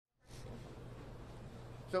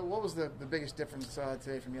So what was the biggest difference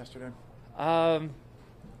today from yesterday? I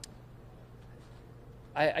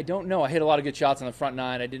don't know. I hit a lot of good shots on the front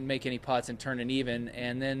nine. I didn't make any putts and turned it even.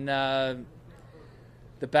 And then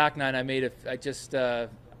the back nine, I just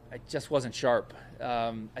wasn't sharp.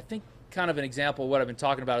 I think kind of an example of what I've been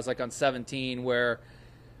talking about is like on 17, where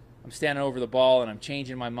I'm standing over the ball and I'm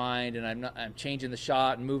changing my mind and I'm changing the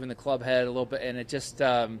shot and moving the club head a little bit, and it just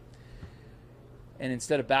and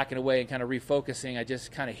instead of backing away and kind of refocusing, I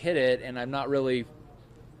just kind of hit it, and I'm not really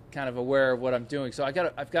kind of aware of what I'm doing. So I've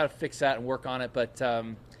got to fix that and work on it. But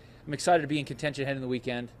I'm excited to be in contention heading the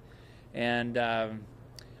weekend, and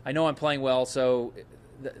I know I'm playing well, so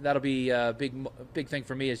that'll be a big thing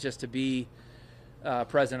for me, is just to be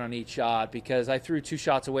present on each shot, because I threw 2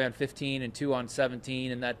 shots away on 15 and 2 on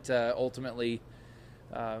 17, and that ultimately,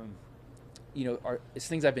 it's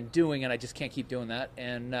things I've been doing, and I just can't keep doing that.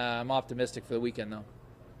 And I'm optimistic for the weekend, though.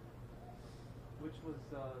 Which was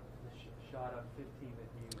the shot on 15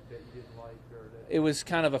 that you didn't like, or that... It was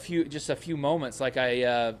kind of a few moments. Like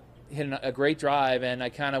I hit a great drive, and I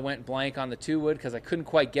kind of went blank on the 2-wood because I couldn't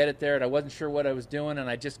quite get it there, and I wasn't sure what I was doing, and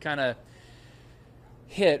I just kind of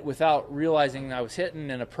hit without realizing I was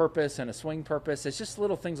hitting, and a purpose and a swing purpose. It's just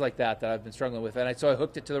little things like that I've been struggling with. And so I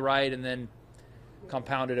hooked it to the right and then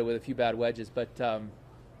compounded it with a few bad wedges. But I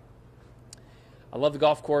love the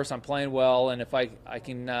golf course. I'm playing well, and if I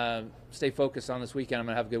can stay focused on this weekend, I'm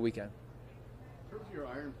going to have a good weekend. In terms of your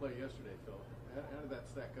iron play yesterday, Phil, how did that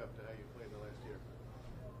stack up to how you played the last year?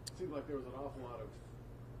 It seemed like there was an awful lot of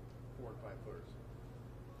 4 and 5 footers.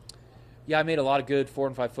 Yeah, I made a lot of good 4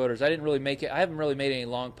 and 5 footers. I didn't really make it. I haven't really made any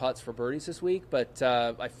long putts for birdies this week, but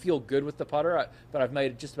I feel good with the putter. But I've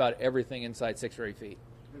made just about everything inside 6 or 8 feet.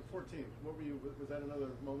 In 14, what were you? Was that another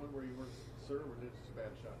moment where you weren't certain, or just a bad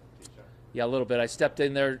shot, tee shot? Yeah, a little bit. I stepped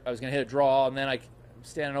in there. I was going to hit a draw, and then I'm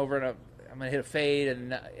standing over, and I'm going to hit a fade,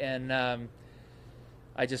 and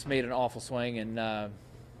I just made an awful swing and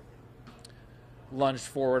lunged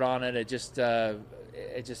forward on it. It just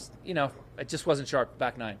wasn't sharp.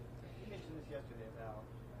 Back nine. You mentioned this yesterday about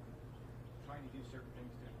trying to do certain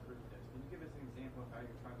things to improve this. Can you give us an example of how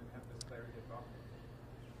you're trying to have this clarity of thought?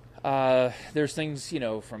 There's things,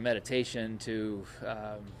 from meditation to,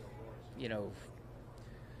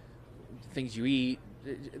 things you eat.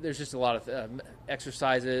 There's just a lot of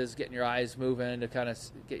exercises, getting your eyes moving to kind of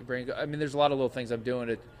get your brain. I mean, there's a lot of little things I'm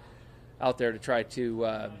doing out there to try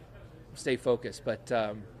to stay focused. But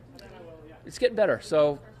it's getting better,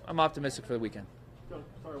 so I'm optimistic for the weekend. Sorry,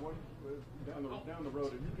 down the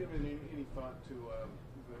road, have you given any thought to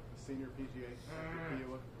the senior PGA at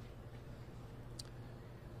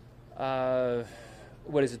Kiowa?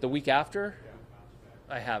 What is it, the week after?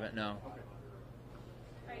 Yeah. I haven't, no. Okay.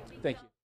 Thank you.